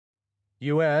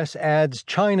U.S. adds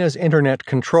China's internet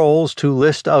controls to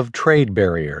list of trade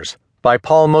barriers by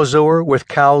Paul Mozur with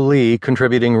Cao Li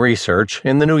contributing research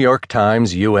in the New York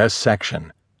Times U.S.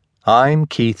 section. I'm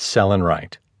Keith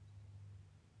Sellenwright.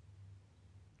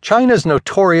 China's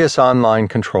notorious online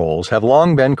controls have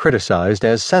long been criticized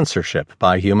as censorship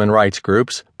by human rights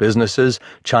groups, businesses,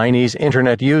 Chinese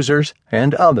internet users,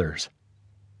 and others.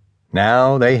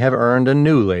 Now they have earned a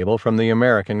new label from the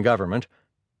American government: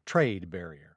 trade barrier.